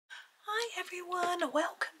everyone,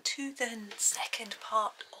 welcome to the second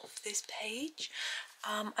part of this page.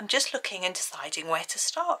 I'm just looking and deciding where to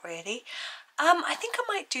start really. I think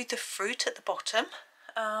I might do the fruit at the bottom.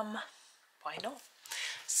 Why not?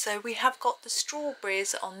 So we have got the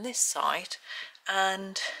strawberries on this side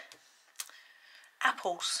and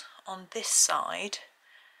apples on this side.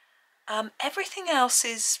 Everything else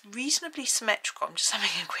is reasonably symmetrical. I'm just having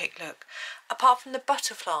a quick look, apart from the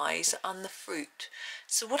butterflies and the fruit.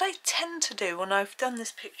 So what I tend to do when I've done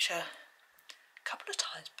this picture a couple of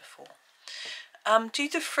times before, do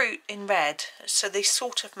the fruit in red so they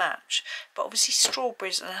sort of match, but obviously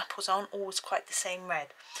strawberries and apples aren't always quite the same red.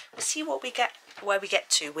 We'll see what we get, where we get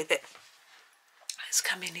to with it. Let's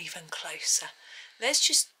come in even closer. Let's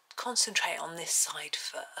just concentrate on this side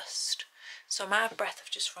first. So I'm out of breath,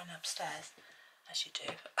 I've just run upstairs, as you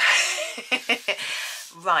do.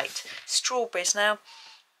 Right, strawberries. Now,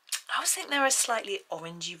 I always think they're a slightly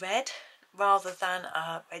orangey red rather than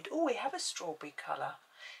a red. Oh, we have a strawberry colour.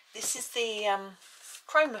 This is the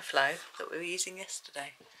Chromaflow that we were using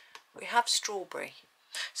yesterday. We have strawberry.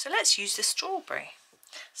 So let's use the strawberry.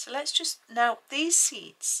 So let's just, now these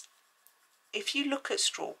seeds, if you look at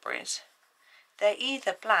strawberries, they're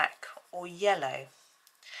either black or yellow.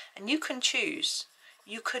 And you can choose.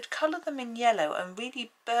 You could colour them in yellow and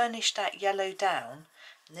really burnish that yellow down,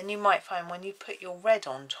 and then you might find when you put your red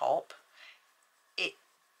on top, it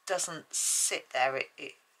doesn't sit there,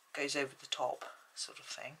 it goes over the top, sort of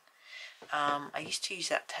thing. I used to use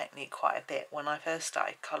that technique quite a bit when I first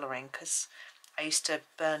started colouring, because I used to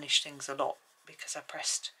burnish things a lot because I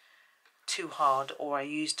pressed too hard, or I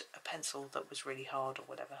used a pencil that was really hard or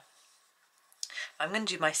whatever. I'm going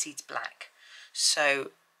to do my seeds black,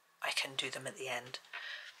 so I can do them at the end.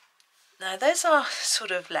 Now there's our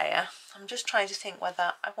sort of layer. I'm just trying to think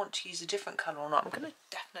whether I want to use a different colour or not. I'm going to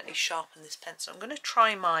definitely sharpen this pencil. I'm going to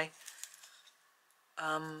try my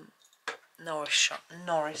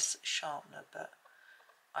Norris sharpener, but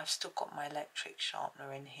I've still got my electric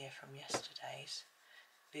sharpener in here from yesterday's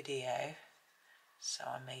video, so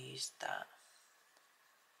I may use that.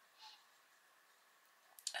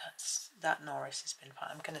 That Norris has been fine.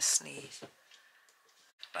 I'm going to sneeze.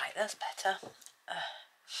 Right, that's better.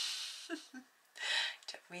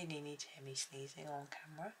 Don't really need to hear me sneezing on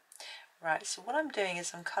camera. Right, so what I'm doing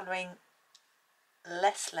is I'm colouring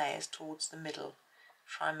less layers towards the middle.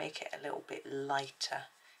 Try and make it a little bit lighter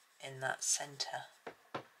in that centre.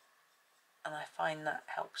 And I find that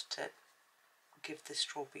helps to give the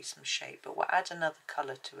strawberry some shape. But we'll add another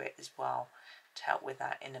colour to it as well to help with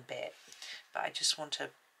that in a bit. But I just want to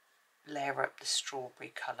layer up the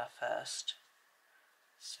strawberry colour first.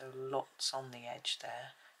 So lots on the edge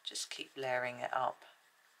there. Just keep layering it up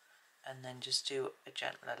and then just do a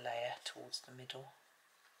gentler layer towards the middle.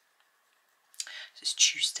 So it's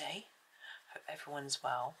Tuesday. Hope everyone's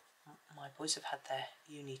well. My boys have had their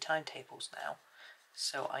uni timetables now,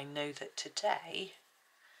 so I know that today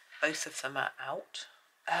both of them are out.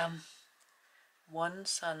 One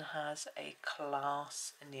son has a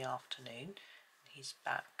class in the afternoon and he's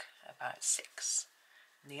back about 6,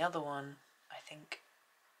 and the other one I think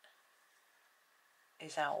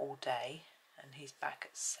is out all day and he's back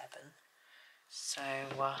at 7. So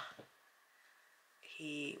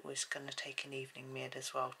he was going to take an evening meal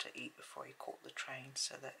as well to eat before he caught the train,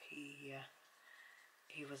 so that he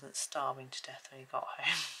wasn't starving to death when he got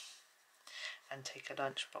home, and take a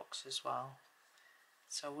lunchbox as well.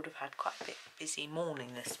 So I would have had quite a bit busy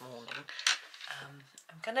morning this morning.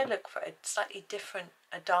 I'm going to look for a slightly different,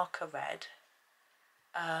 a darker red.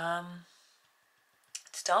 The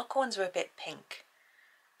darker ones are a bit pink,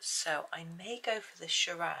 so I may go for the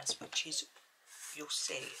Shiraz, which is, you'll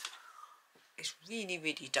see, it's really,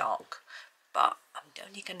 really dark, but I'm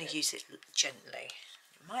only going to use it gently.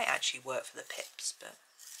 It might actually work for the pips, but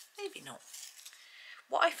maybe not.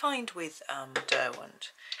 What I find with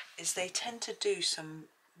Derwent is they tend to do some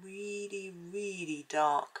really, really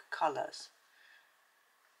dark colours,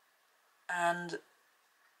 and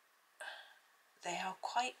they are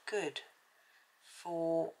quite good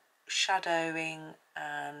for shadowing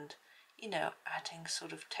and, you know, adding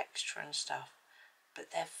sort of texture and stuff,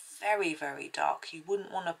 but they're very, very dark. You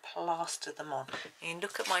wouldn't want to plaster them on. I mean,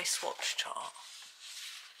 look at my swatch chart.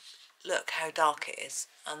 Look how dark it is,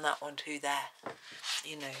 and that one too there.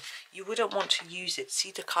 You know, you wouldn't want to use it.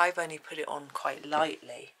 See, look, I've only put it on quite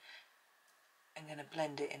lightly. I'm going to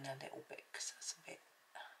blend it in a little bit because that's a bit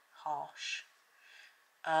harsh.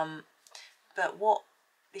 But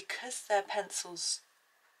because their pencils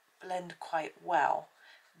blend quite well,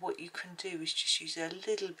 what you can do is just use a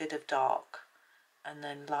little bit of dark and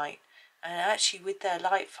then light. And actually with their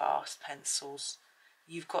light fast pencils,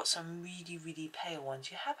 you've got some really, really pale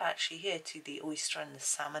ones. You have actually here to the oyster and the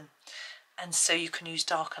salmon. And so you can use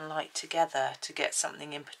dark and light together to get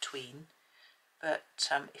something in between. But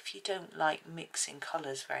if you don't like mixing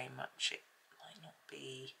colours very much, it might not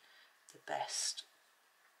be the best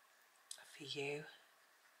for you.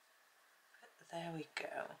 But there we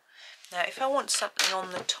go. Now if I want something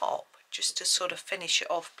on the top, just to sort of finish it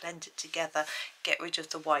off, blend it together, get rid of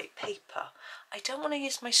the white paper, I don't want to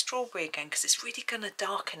use my strawberry again because it's really going to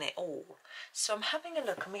darken it all. So I'm having a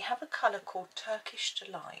look, and we have a colour called Turkish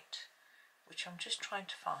Delight, which I'm just trying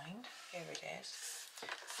to find. Here it is.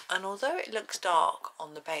 And although it looks dark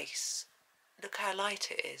on the base, look how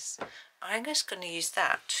light it is. I'm just going to use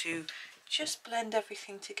that to just blend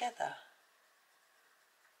everything together.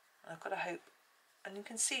 I've got to hope, and you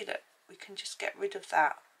can see that we can just get rid of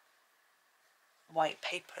that white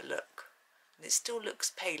paper look. And it still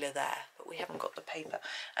looks paler there, but we haven't got the paper.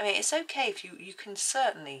 I mean, it's okay if you can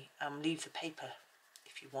certainly leave the paper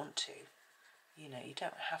if you want to. You know, you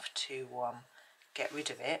don't have to get rid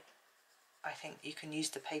of it. I think you can use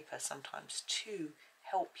the paper sometimes to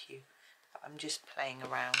help you, but I'm just playing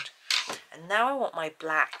around. And now I want my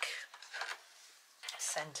black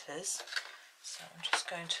centres, so I'm just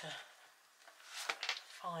going to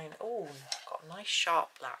find, oh, I've got a nice sharp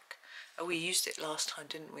black. Oh, we used it last time,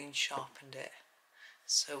 didn't we, and sharpened it.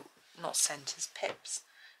 So, not centres, pips.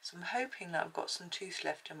 So I'm hoping that I've got some tooth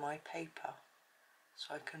left in my paper,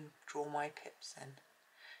 so I can draw my pips in.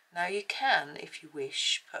 Now you can, if you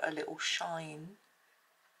wish, put a little shine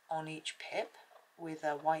on each pip with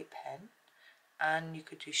a white pen, and you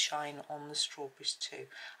could do shine on the strawberries too.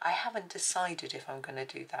 I haven't decided if I'm going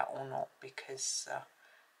to do that or not, because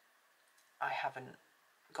I haven't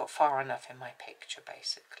got far enough in my picture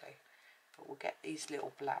basically. But we'll get these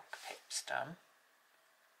little black pips done.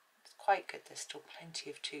 It's quite good, there's still plenty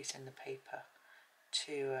of tooth in the paper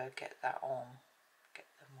to get that on, get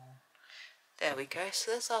them on. There we go,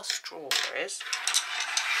 so there's our strawberries.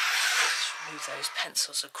 Let's move those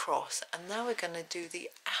pencils across, and now we're going to do the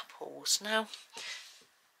apples. Now,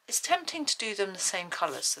 it's tempting to do them the same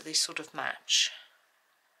colour so they sort of match.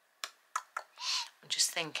 I'm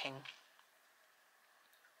just thinking.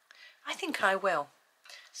 I think I will.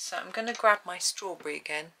 So I'm going to grab my strawberry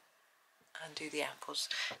again and do the apples.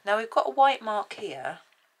 Now we've got a white mark here.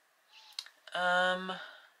 I'm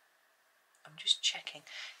just checking.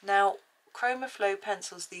 Now, Chromaflow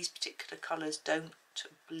pencils, these particular colours don't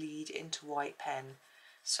bleed into white pen,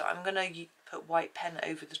 so I'm going to put white pen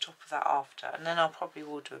over the top of that after, and then I'll probably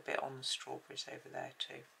will do a bit on the strawberries over there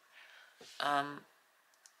too. I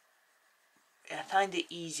find it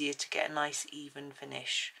easier to get a nice even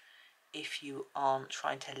finish if you aren't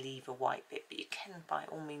trying to leave a white bit, but you can by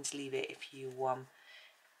all means leave it if you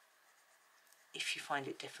find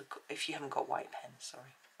it difficult, if you haven't got white pen,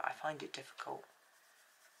 sorry. But I find it difficult.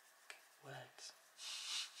 Words.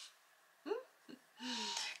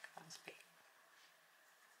 Can't speak.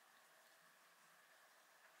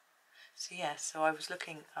 So yeah, so I was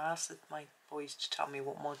looking, I asked my boys to tell me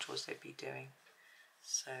what modules they'd be doing.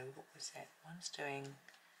 So what was it? One's doing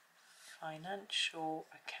financial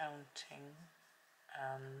accounting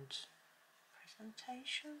and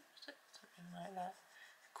presentation, was it? Something like that.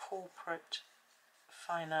 Corporate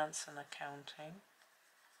finance and accounting.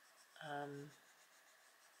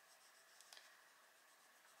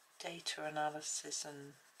 Data analysis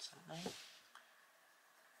and something.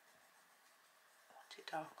 I want it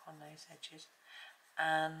dark on those edges.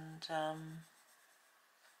 And the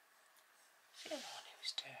other one he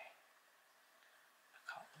was doing, I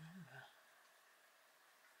can't remember.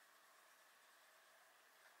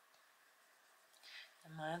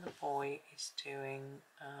 And my other boy is doing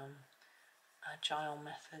agile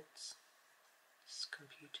methods, it's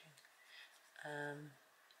computing,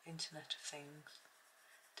 Internet of Things,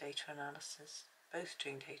 data analysis, both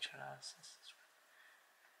doing data analysis,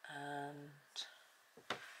 and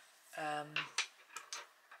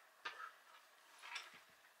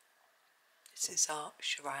this is our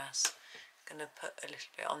shiraz. I'm going to put a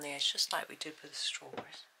little bit on the edge, just like we did with the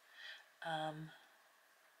strawberries.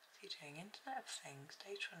 What's he doing? Internet of Things,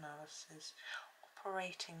 data analysis,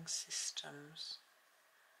 operating systems,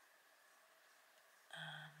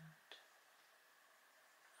 and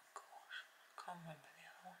oh gosh, I can't remember the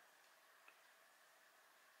other one.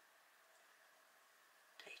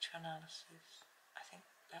 Data analysis, I think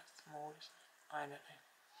that's more, isn't it? I don't know.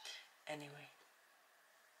 Anyway,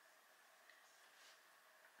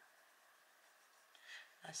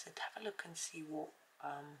 I said have a look and see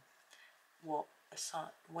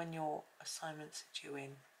when your assignments are due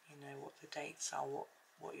in, you know, what the dates are,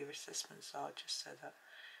 what your assessments are, just so that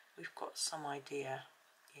we've got some idea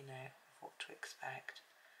you know, of what to expect.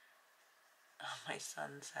 My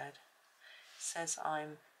son says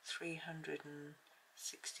I'm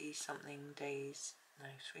 360 something days, no,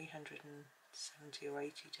 370 or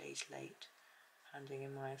 80 days late handing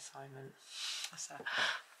in my assignment. So,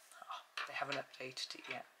 they haven't updated it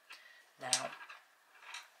yet.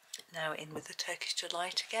 Now in with the Turkish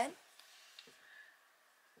Delight again.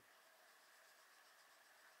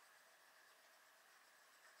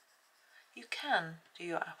 You can do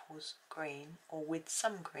your apples green or with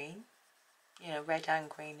some green, you know, red and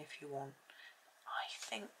green if you want. I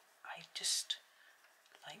think I just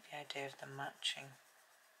like the idea of them matching.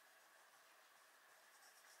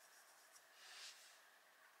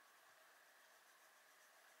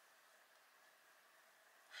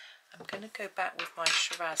 I'm going to go back with my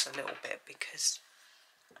Shiraz a little bit because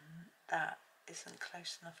that isn't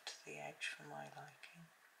close enough to the edge for my liking.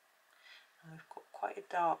 And we've got quite a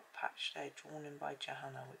dark patch there drawn in by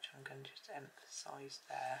Johanna, which I'm going to just emphasise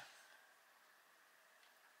there.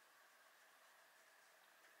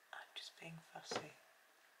 I'm just being fussy.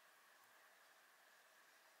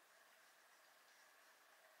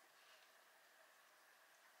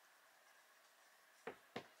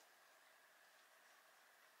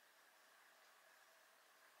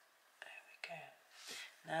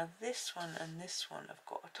 Now this one and this one have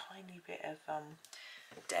got a tiny bit of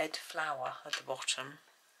dead flower at the bottom,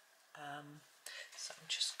 so I'm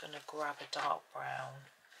just going to grab a dark brown.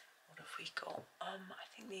 What have we got? I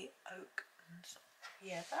think the oak,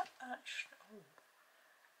 yeah, that actually,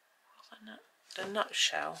 the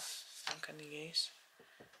nutshell I'm going to use.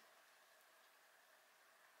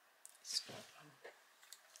 It's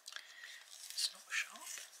not sharp.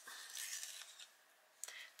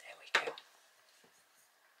 There we go.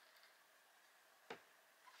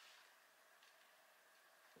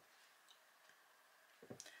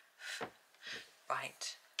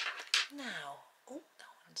 Right, now, oh,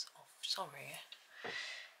 that one's off, sorry.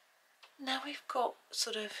 Now we've got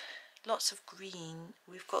sort of lots of green.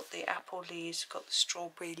 We've got the apple leaves, we've got the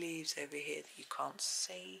strawberry leaves over here that you can't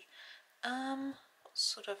see.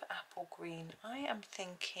 Sort of apple green. I am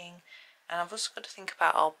thinking, and I've also got to think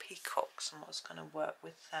about our peacocks and what's going to work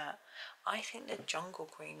with that. I think the jungle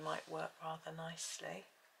green might work rather nicely.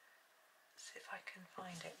 See if I can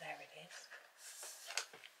find it. There it is.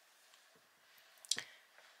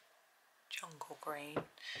 Jungle green,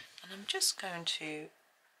 and I'm just going to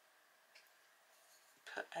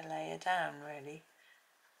put a layer down, really,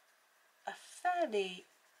 a fairly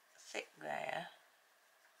thick layer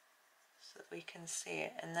so that we can see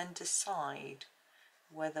it, and then decide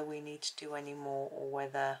whether we need to do any more or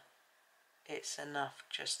whether it's enough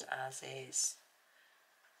just as is.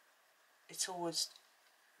 It's always,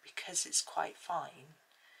 because it's quite fine,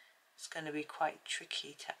 it's going to be quite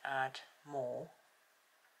tricky to add more,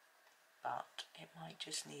 but it might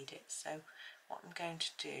just need it. So what I'm going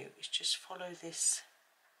to do is just follow this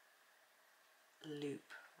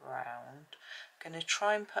loop round. I'm going to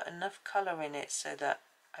try and put enough colour in it so that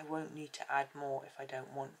I won't need to add more if I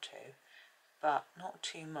don't want to, but not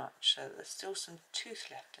too much, so that there's still some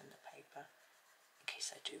tooth left in the paper in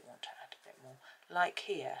case I do want to add a bit more. Like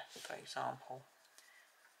here, for example,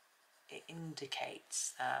 it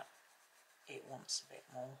indicates that it wants a bit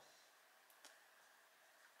more.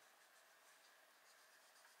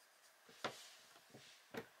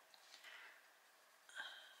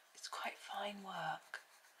 It's quite fine work.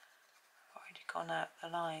 I've already gone out the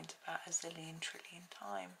lines about a zillion trillion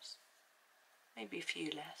times. Maybe a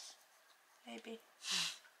few less. Maybe.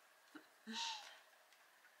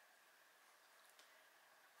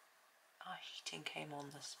 Our heating came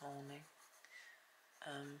on this morning.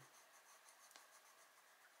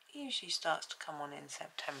 It usually starts to come on in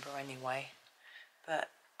September anyway,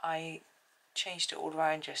 but I changed it all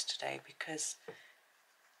around yesterday because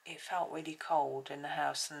it felt really cold in the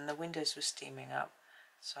house and the windows were steaming up,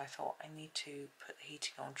 so I thought I need to put the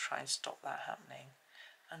heating on to try and stop that happening.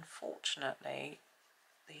 Unfortunately,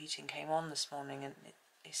 the heating came on this morning and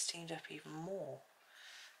it steamed up even more.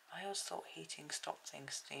 I always thought heating stopped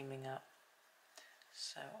things steaming up,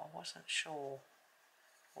 so I wasn't sure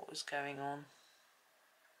what was going on.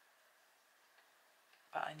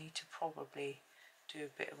 But I need to probably do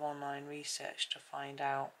a bit of online research to find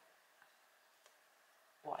out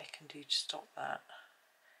what I can do to stop that.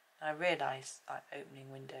 And I realise like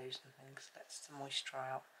opening windows and things lets the moisture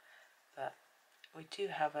out, but we do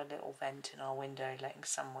have a little vent in our window letting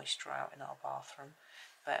some moisture out in our bathroom,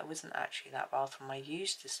 but it wasn't actually that bathroom I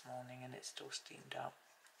used this morning and it still steamed up.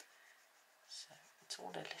 So it's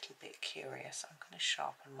all a little bit curious. I'm going to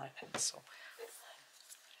sharpen my pencil.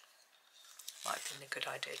 Might have been a good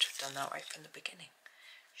idea to have done that right from the beginning.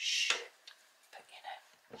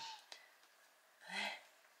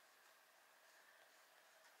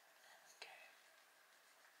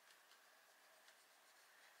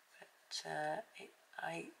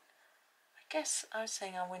 I guess I was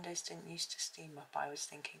saying our windows didn't used to steam up. I was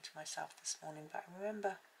thinking to myself this morning, but I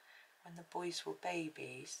remember when the boys were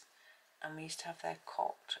babies and we used to have their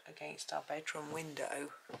cot against our bedroom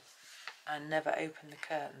window and never open the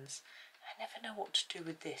curtains. I never know what to do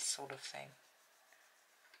with this sort of thing.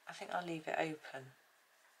 I think I'll leave it open.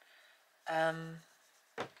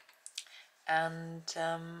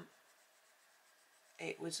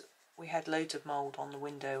 We had loads of mould on the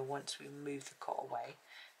window once we moved the cot away,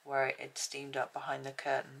 where it had steamed up behind the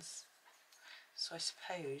curtains. So I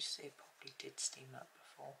suppose it probably did steam up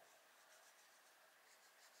before.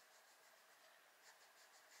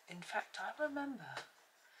 In fact, I remember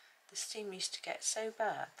the steam used to get so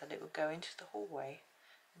bad that it would go into the hallway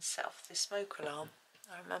and set off the smoke alarm.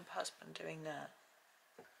 I remember husband doing that.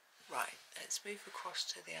 Right, let's move across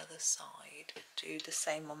to the other side. Do the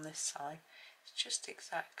same on this side. It's just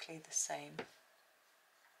exactly the same.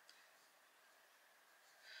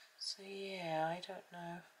 So yeah, I don't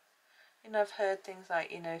know. You know, I've heard things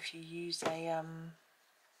like, you know, if you use a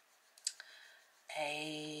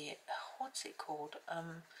what's it called?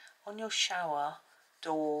 On your shower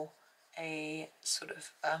door, a sort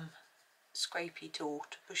of scrapey tool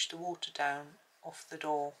to push the water down off the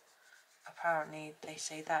door. Apparently they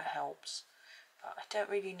say that helps, but I don't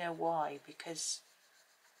really know why, because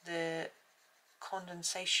the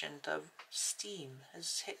condensation of steam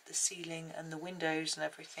has hit the ceiling and the windows and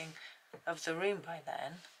everything of the room by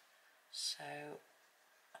then, so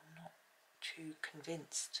I'm not too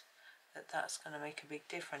convinced that that's going to make a big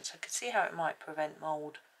difference. I could see how it might prevent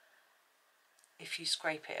mould if you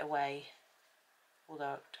scrape it away,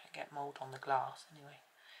 although don't get mould on the glass anyway.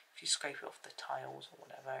 If you scrape it off the tiles or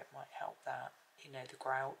whatever, it might help that, you know, the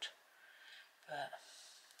grout, but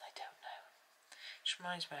I don't know. Which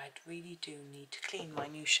reminds me, I really do need to clean my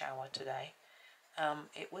new shower today.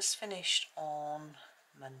 It was finished on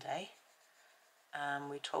Monday, and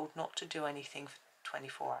we're told not to do anything for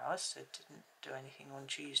 24 hours, so didn't do anything on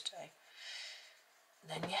Tuesday.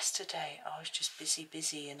 And then yesterday I was just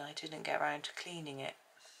busy and I didn't get around to cleaning it.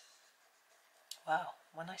 Well,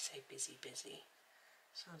 when I say busy,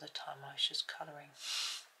 some of the time I was just colouring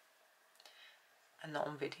and not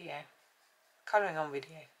on video. Colouring on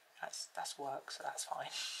video, that's work, so that's fine.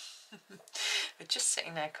 But just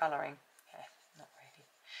sitting there colouring, yeah, not really.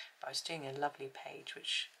 But I was doing a lovely page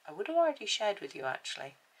which I would have already shared with you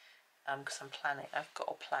actually, because I'm planning. I've got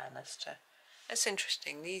a plan as to. It's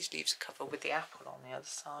interesting. These leaves are covered with the apple on the other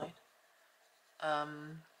side.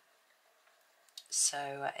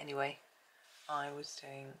 So anyway, I was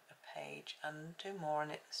doing a page and do more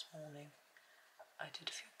on it this morning. I did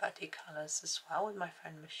a few buddy colours as well with my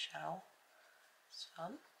friend Michelle. It's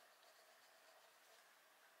fun.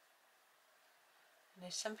 You know,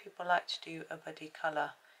 some people like to do a buddy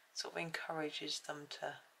colour. It sort of encourages them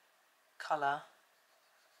to colour,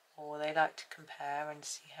 or they like to compare and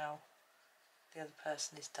see how the other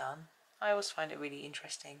person is done. I always find it really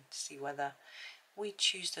interesting to see whether we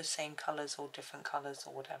choose the same colours or different colours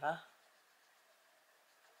or whatever.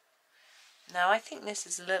 Now I think this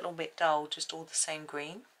is a little bit dull, just all the same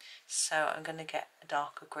green, so I'm going to get a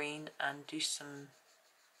darker green and do some,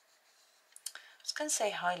 I was going to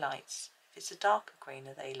say highlights. If it's a darker green,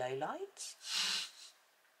 are they low lights?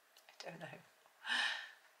 I don't know.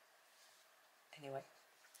 Anyway,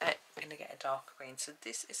 I'm going to get a darker green. So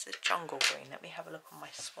this is the jungle green. Let me have a look on my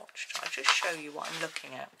swatch chart. I'll just show you what I'm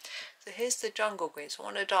looking at. So here's the jungle green. So I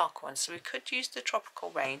want a dark one. So we could use the tropical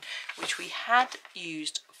rain, which we had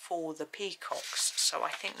used for the peacocks. So I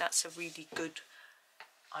think that's a really good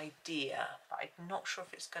idea. But I'm not sure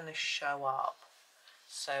if it's going to show up.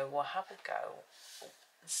 So we'll have a go.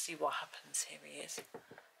 Let's see what happens. Here he is.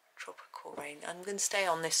 Tropical rain. I'm going to stay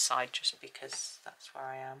on this side just because that's where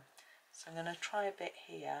I am. So I'm going to try a bit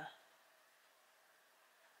here.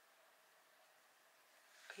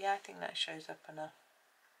 But yeah, I think that shows up enough.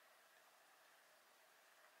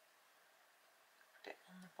 Put it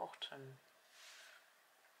on the bottom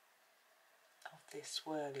of this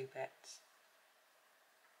swirly bit.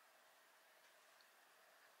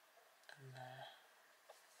 And there.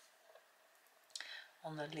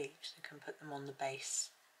 On the leaves, you can put them on the base,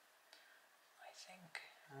 I think,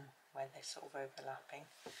 where they're sort of overlapping.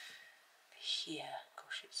 Here,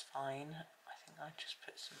 gosh, it's fine. I think I just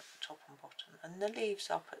put some at the top and bottom, and the leaves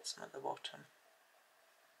I'll put some at the bottom.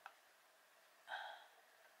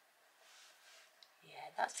 Yeah,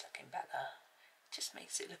 that's looking better. It just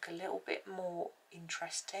makes it look a little bit more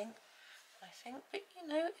interesting, I think, but you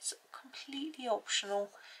know, it's completely optional.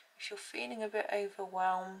 If you're feeling a bit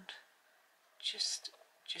overwhelmed, just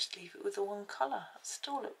leave it with the one colour. It'll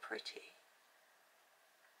still look pretty.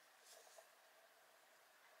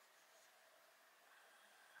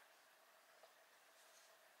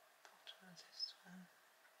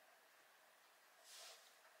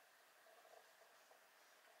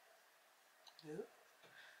 You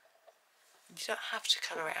don't have to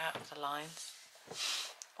colour it out of the lines.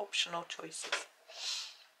 Optional choices.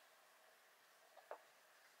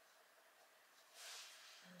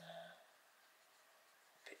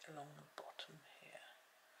 A bit along the bottom here.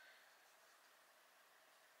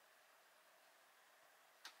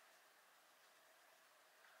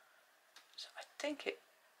 So I think it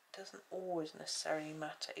doesn't always necessarily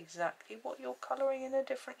matter exactly what you're colouring in a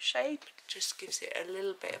different shade, but it just gives it a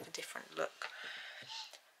little bit of a different look.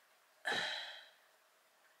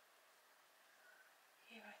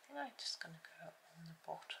 Here, I think I'm just going to go on the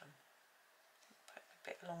bottom. Put a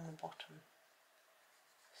bit along the bottom.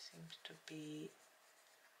 Seems to be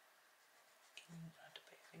add a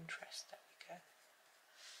bit of interest. There we go.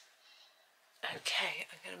 Okay,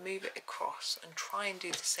 I'm going to move it across and try and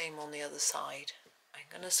do the same on the other side. I'm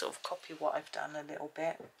going to sort of copy what I've done a little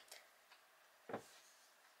bit.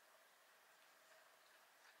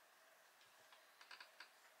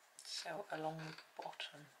 So along the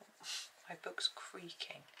bottom, my book's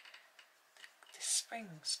creaking. The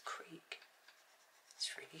springs creak.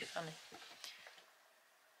 It's really funny.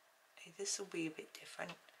 Okay, this will be a bit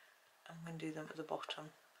different. I'm going to do them at the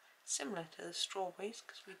bottom. Similar to the strawberries,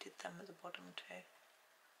 because we did them at the bottom too.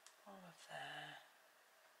 All of there.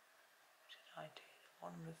 What did I do?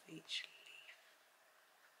 One with each leaf.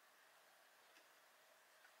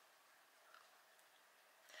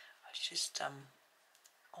 I was just on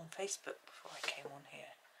Facebook before I came on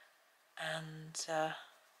here, and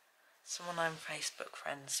someone I'm Facebook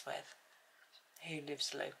friends with, who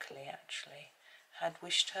lives locally actually, had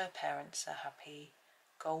wished her parents a happy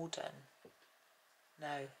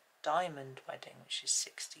diamond wedding, which is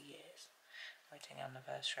 60 years wedding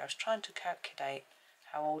anniversary. I was trying to calculate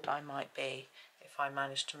how old I might be if I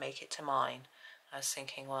managed to make it to mine. I was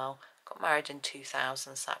thinking, well, got married in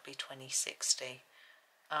 2000, so that'd be 2060.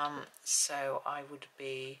 So I would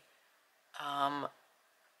be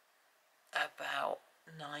about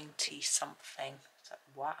 90 something. So,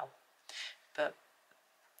 wow. But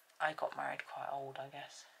I got married quite old, I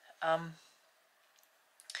guess.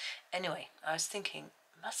 Anyway, I was thinking,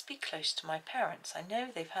 must be close to my parents. I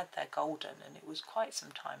know they've had their golden, and it was quite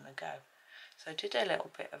some time ago. So I did a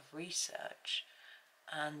little bit of research,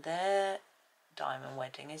 and their diamond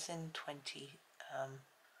wedding is in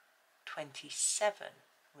 2027,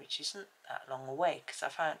 which isn't that long away, because I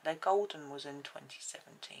found their golden was in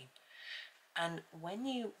 2017. And when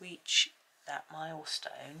you reach that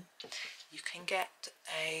milestone, you can get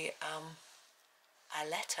a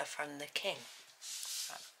letter from the king.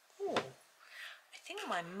 Ooh, I think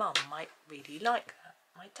my mum might really like that.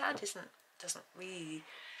 My dad doesn't really.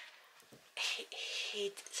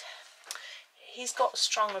 He's got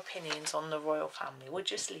strong opinions on the royal family. We'll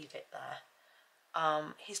just leave it there.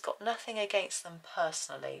 He's got nothing against them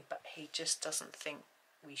personally, but he just doesn't think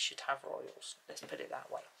we should have royals. Let's put it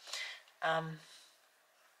that way.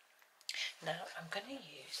 Now I'm going to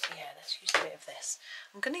use, let's use a bit of this.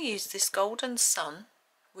 I'm going to use this golden sun,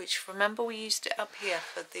 which, remember, we used it up here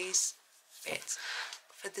for these bits,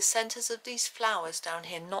 for the centres of these flowers down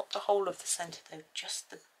here, not the whole of the centre though, just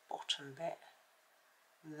the bottom bit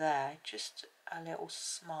there, just a little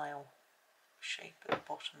smile shape at the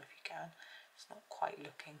bottom if you can. It's not quite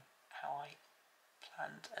looking how I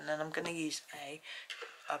planned. And then I'm going to use a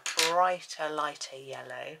brighter, lighter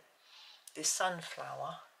yellow, this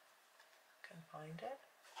sunflower. Can find it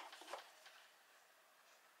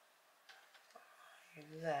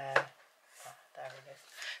there. There it is.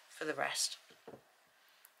 For the rest,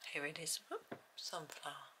 here it is. Whoop,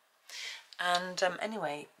 sunflower. And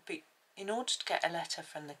anyway, but in order to get a letter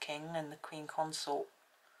from the king and the queen consort,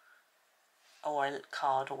 or a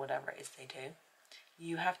card or whatever it is they do,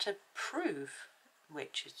 you have to prove,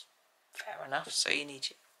 which is fair enough. So you need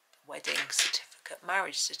your wedding certificate,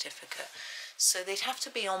 marriage certificate. So they'd have to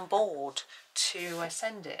be on board to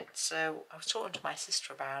send it. So I was talking to my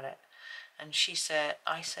sister about it, and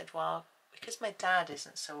I said, well, because my dad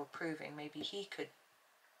isn't so approving, maybe he could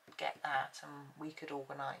get that and we could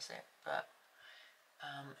organise it. But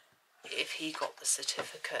if he got the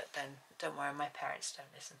certificate, then don't worry, my parents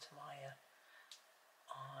don't listen to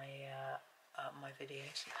my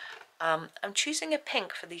videos. I'm choosing a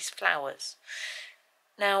pink for these flowers.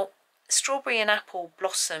 Now, strawberry and apple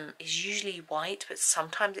blossom is usually white, but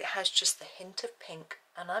sometimes it has just the hint of pink,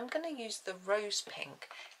 and I'm going to use the rose pink.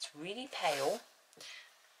 It's really pale,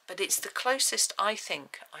 but it's the closest I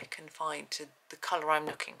think I can find to the colour I'm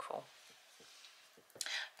looking for.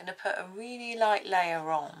 I'm going to put a really light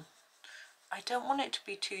layer on. I don't want it to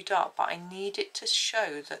be too dark, but I need it to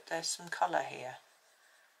show that there's some colour here.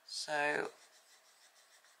 So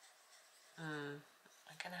I'm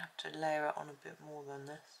going to have to layer it on a bit more than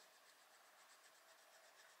this.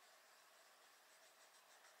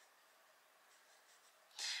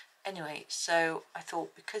 Anyway, so I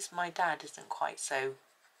thought because my dad isn't quite so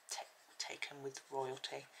taken with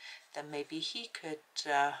royalty, then maybe he could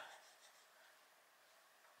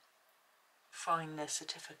find the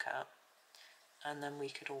certificate and then we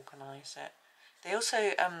could organise it. They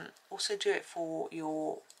also do it for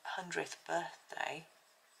your 100th birthday.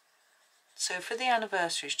 So for the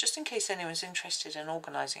anniversaries, just in case anyone's interested in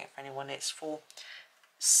organising it for anyone, it's for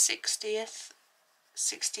 60th,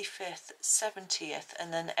 65th, 70th,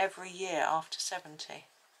 and then every year after 70.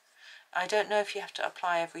 I don't know if you have to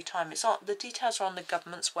apply every time. It's on, the details are on the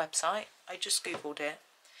government's website. I just googled it,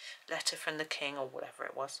 letter from the king or whatever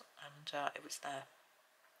it was, and it was there.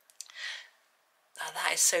 Now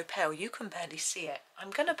that is so pale you can barely see it. I'm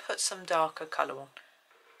going to put some darker colour on.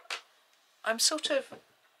 I'm sort of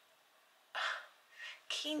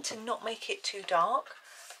keen to not make it too dark,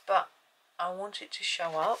 but I want it to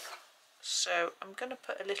show up. So I'm going to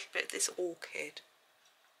put a little bit of this orchid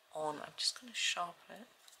on. I'm just going to sharpen it.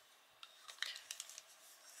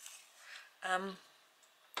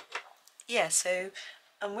 Yeah, so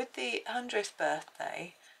and with the 100th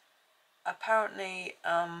birthday, apparently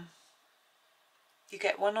you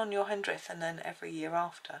get one on your 100th and then every year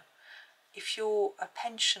after. If you're a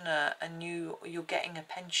pensioner and you're getting a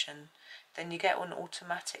pension, then you get one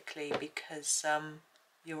automatically because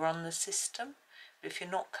you're on the system. But if you're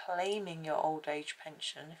not claiming your old age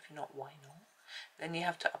pension, if you're not, why not? Then you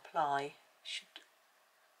have to apply.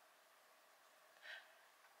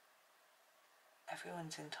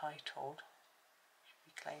 Everyone's entitled. Should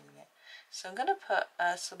be claiming it. So I'm going to put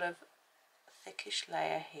a sort of thickish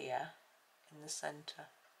layer here in the centre.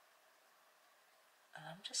 And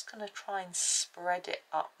I'm just going to try and spread it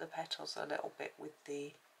up the petals a little bit with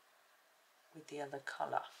the other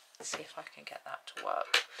colour. See if I can get that to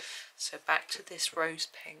work. So back to this rose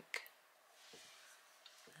pink.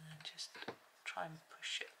 And then just try and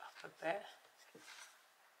push it up a bit.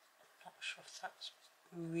 I'm not sure if that's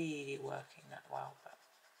really working that well, but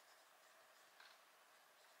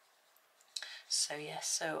so yes,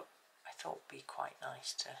 so I thought it'd be quite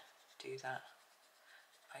nice to do that.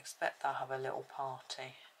 I expect they'll have a little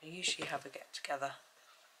party. They usually have a get together.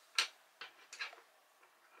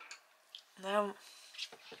 Now,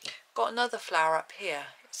 got another flower up here.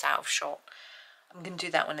 It's out of shot. I'm going to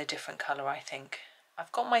do that one a different colour, I think.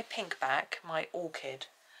 I've got my pink back, my orchid,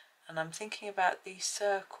 and I'm thinking about these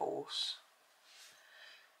circles.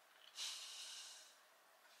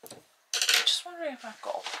 I'm just wondering if I've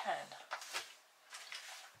got a pen.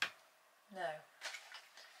 No.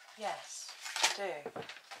 Yes, I do.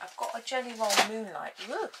 I've got a Jelly Roll Moonlight,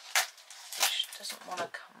 which doesn't want to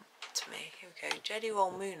come to me. Here we go, Jelly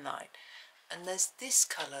Roll Moonlight. And there's this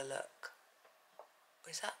colour, look.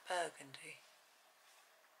 Is that burgundy?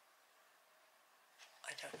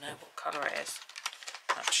 I don't know what colour it is,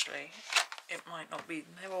 actually. It might not be,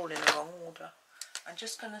 they're all in the wrong order. I'm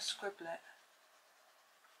just going to scribble it.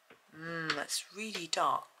 That's really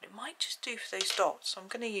dark. It might just do for those dots, so I'm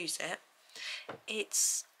going to use it.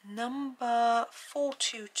 It's number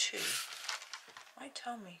 422. Might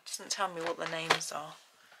tell me, doesn't tell me what the names are.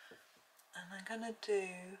 And I'm going to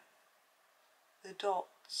do the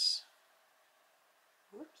dots,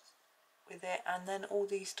 whoops, with it, and then all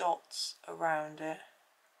these dots around it.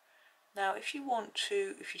 Now, if you want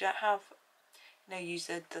to, if you don't have, use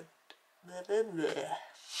the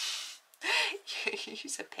you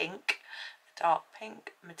use a pink, a dark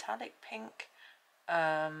pink, metallic pink.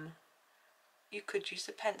 You could use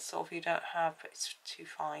a pencil if you don't have, but it's too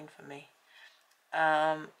fine for me.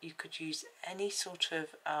 You could use any sort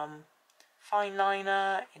of fine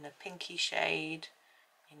liner in a pinky shade.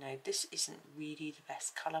 This isn't really the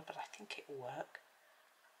best colour, but I think it will work.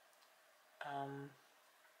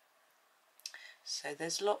 So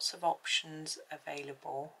there's lots of options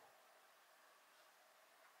available.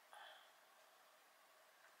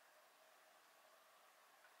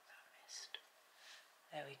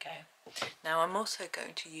 There we go. Now I'm also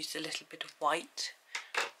going to use a little bit of white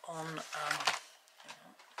on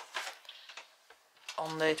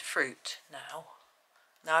the fruit now.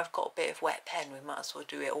 Now I've got a bit of wet pen, we might as well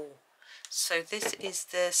do it all. So this is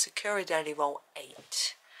the Sakura Jelly Roll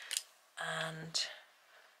 8. And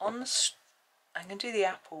on the, I'm going to do the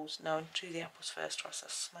apples. No, I'll do the apples first or else I'll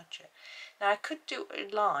smudge it. Now I could do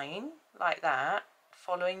a line like that,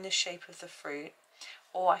 following the shape of the fruit.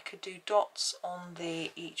 Or I could do dots on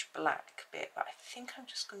each black bit, but I think I'm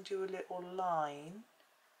just going to do a little line.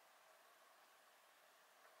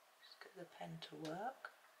 Just get the pen to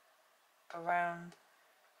work around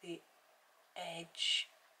the edge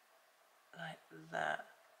like that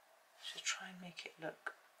to try and make it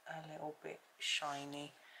look a little bit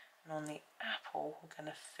shiny. And on the apple we're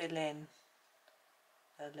going to fill in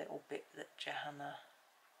the little bit that Johanna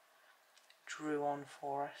drew on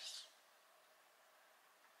for us.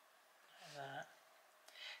 Like that.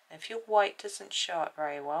 And if your white doesn't show up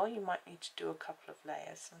very well, you might need to do a couple of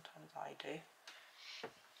layers. Sometimes I do.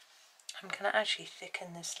 I'm going to actually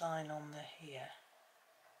thicken this line on the here,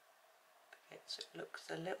 so it looks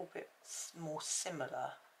a little bit more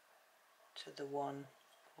similar to the one,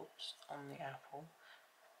 oops, on the apple.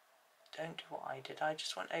 Don't do what I did. I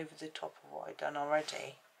just went over the top of what I'd done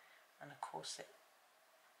already, and of course it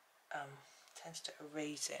tends to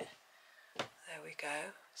erase it. There we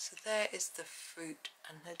go. So there is the fruit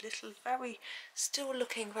and the little still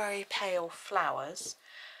looking very pale flowers.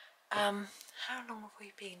 How long have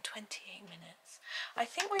we been? 28 minutes. I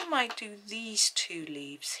think we might do these two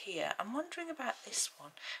leaves here. I'm wondering about this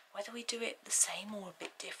one, whether we do it the same or a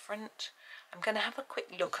bit different. I'm going to have a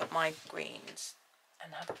quick look at my greens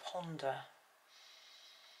and have a ponder.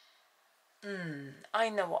 I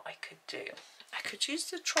know what I could do. I could use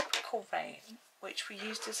the tropical vein, which we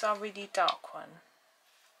used as our really dark one,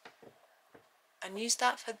 and use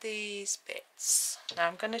that for these bits. Now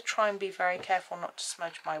I'm going to try and be very careful not to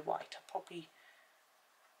smudge my white.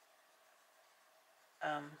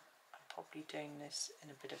 I'm probably doing this in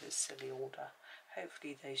a bit of a silly order.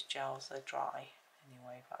 Hopefully those gels are dry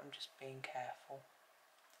anyway, but I'm just being careful.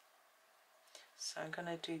 So I'm going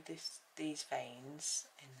to do these veins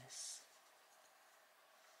in this.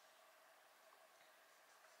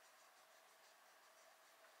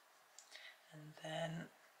 And then,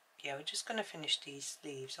 yeah, we're just going to finish these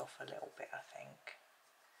leaves off a little bit, I think,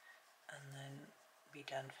 and then be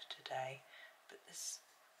done for today. But there's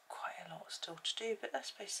quite a lot still to do, but I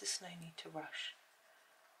suppose there's no need to rush.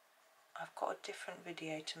 I've got a different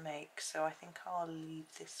video to make, so I think I'll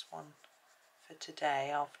leave this one for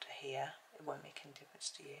today after here. It won't make any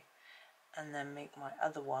difference to you. And then make my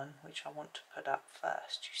other one, which I want to put up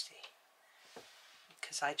first, you see.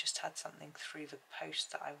 Because I just had something through the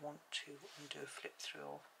post that I want to do a flip through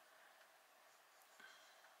of.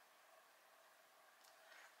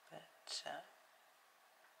 But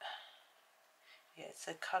yeah, it's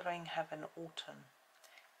a Colouring Heaven Autumn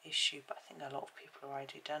issue, but I think a lot of people have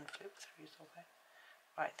already done flip throughs of it.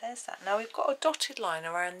 Right, there's that. Now we've got a dotted line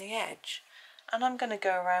around the edge, and I'm going to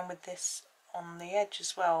go around with this on the edge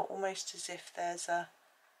as well, almost as if there's a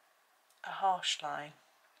harsh line.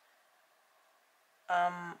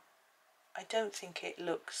 I don't think it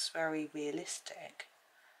looks very realistic,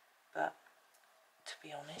 but to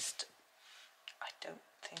be honest, I don't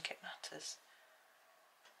think it matters.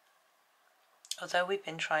 Although we've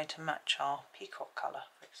been trying to match our peacock colour,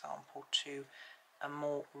 for example, to a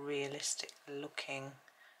more realistic looking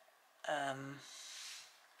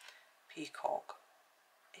peacock,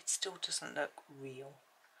 it still doesn't look real.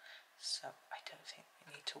 So I don't think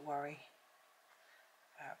we need to worry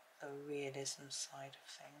about the realism side of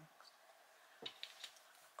things.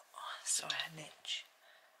 Oh, sorry, an itch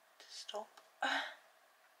to stop. So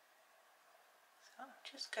I'm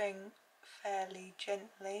just going fairly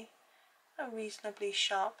gently. A reasonably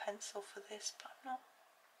sharp pencil for this, but I'm not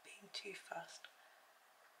being too fussed.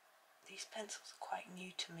 These pencils are quite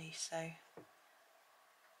new to me, so I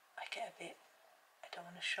don't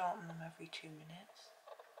want to sharpen them every 2 minutes.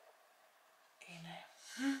 You know.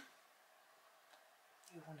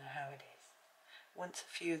 You all know how it is. Once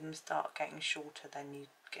a few of them start getting shorter, then you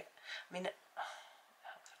get, I mean,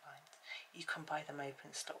 you can buy them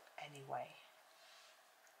open stock anyway.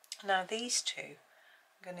 Now these two,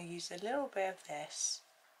 I'm going to use a little bit of this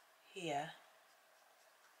here,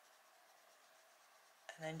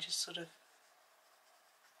 and then just sort of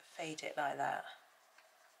fade it like that.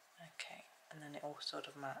 Okay, and then it all sort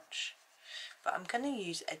of match. But I'm going to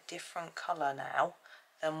use a different colour now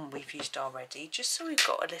than we've used already, just so we've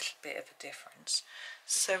got a little bit of a difference.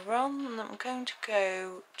 So I'm going to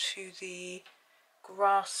go to the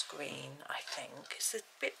grass green, I think. It's a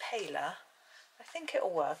bit paler. I think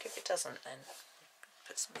it'll work. If it doesn't, then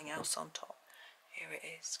put something else on top. Here it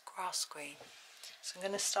is, grass green. So I'm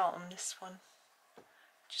going to start on this one.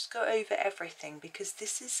 Just go over everything, because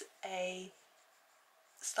this is a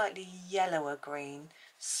slightly yellower green,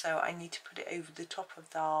 so I need to put it over the top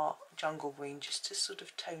of the jungle green just to sort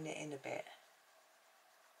of tone it in a bit.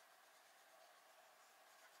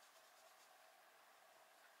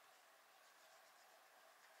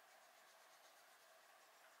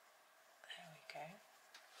 There we go.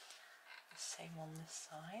 The same on this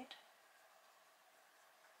side.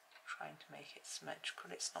 Trying to make it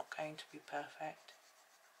symmetrical. It's not going to be perfect.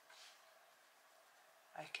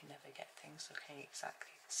 I can never get things looking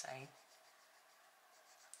exactly the same.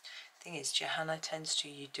 Thing is, Johanna tends to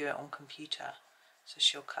do it on computer, so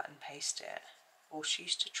she'll cut and paste it, or she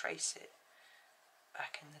used to trace it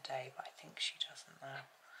back in the day, but I think she doesn't now.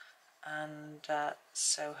 And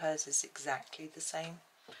so hers is exactly the same.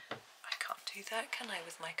 I can't do that, can I,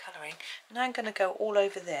 with my colouring? Now I'm going to go all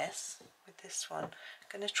over this with this one. I'm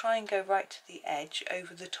going to try and go right to the edge,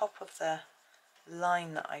 over the top of the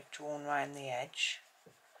line that I've drawn around the edge,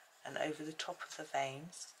 and over the top of the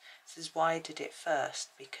veins. This is why I did it first,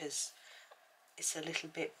 because it's a little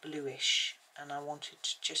bit bluish and I wanted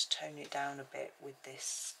to just tone it down a bit with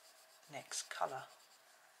this next colour.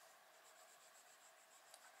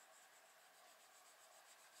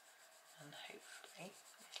 And hopefully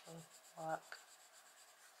it'll work.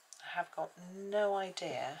 I have got no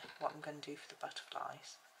idea what I'm going to do for the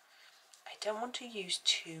butterflies. I don't want to use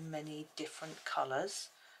too many different colours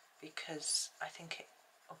because I think it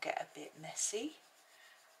will get a bit messy,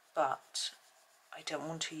 but I don't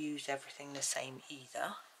want to use everything the same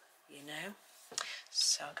either, you know.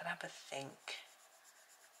 So I'm going to have a think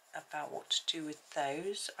about what to do with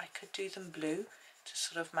those. I could do them blue to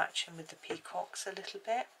sort of match in with the peacocks a little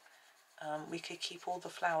bit. We could keep all the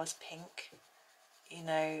flowers pink, you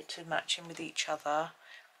know, to match in with each other.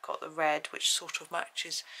 We've got the red, which sort of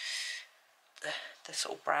matches the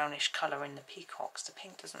sort of brownish colour in the peacocks. The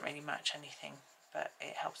pink doesn't really match anything, but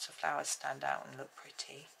it helps the flowers stand out and look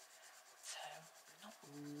pretty. So I'm not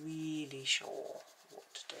really sure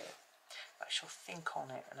what to do, but I shall think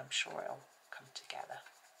on it and I'm sure it'll come together.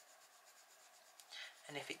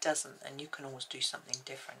 And if it doesn't, then you can always do something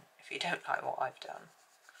different if you don't like what I've done.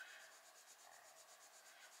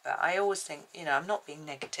 But I always think, you know, I'm not being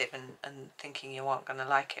negative and thinking you aren't going to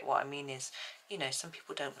like it. What I mean is, you know, some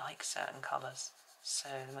people don't like certain colours, so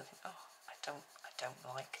they might think, oh, I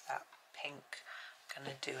don't like that pink. I'm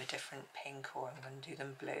going to do a different pink, or I'm going to do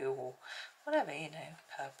them blue, or whatever, you know,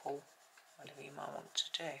 purple, whatever you might want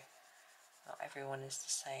to do. Not everyone is the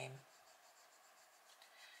same.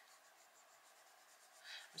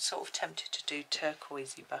 I'm sort of tempted to do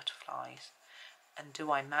turquoisey butterflies. And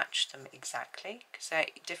do I match them exactly? Because they're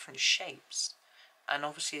different shapes. And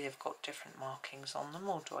obviously they've got different markings on them.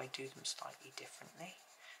 Or do I do them slightly differently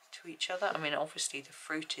to each other? I mean, obviously the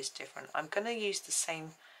fruit is different. I'm going to use the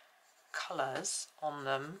same colours on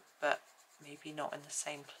them, but maybe not in the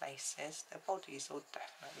same places. Their bodies will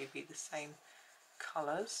definitely be the same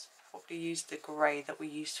colours. Probably use the grey that we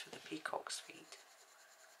used for the peacock's feet.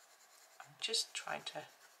 I'm just trying to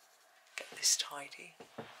get this tidy.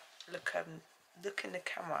 Look in the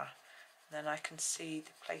camera, and then I can see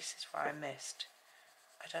the places where I missed.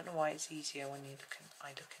 I don't know why it's easier when I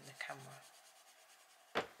look in the camera.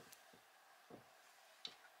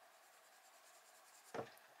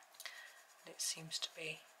 And it seems to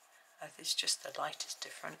be, it's just the light is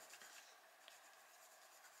different.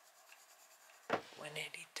 We're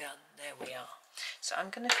nearly done. There we are. So I'm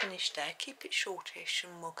going to finish there, keep it shortish,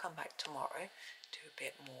 and we'll come back tomorrow, do a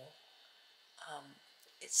bit more.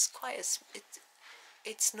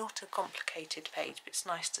 It's not a complicated page, but it's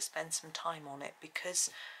nice to spend some time on it, because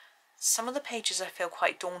some of the pages I feel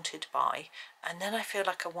quite daunted by, and then I feel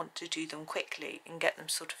like I want to do them quickly and get them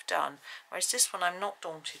sort of done, whereas this one I'm not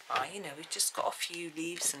daunted by. You know, we've just got a few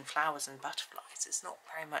leaves and flowers and butterflies. There's not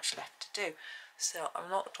very much left to do, so I'm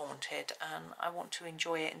not daunted and I want to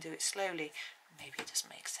enjoy it and do it slowly. Maybe it doesn't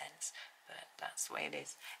make sense, but that's the way it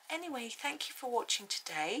is. Anyway, thank you for watching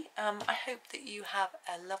today. I hope that you have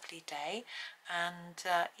a lovely day, and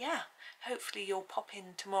yeah, hopefully you'll pop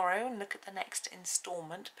in tomorrow and look at the next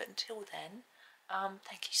instalment. But until then,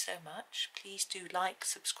 thank you so much. Please do like,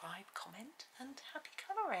 subscribe, comment, and happy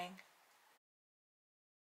colouring.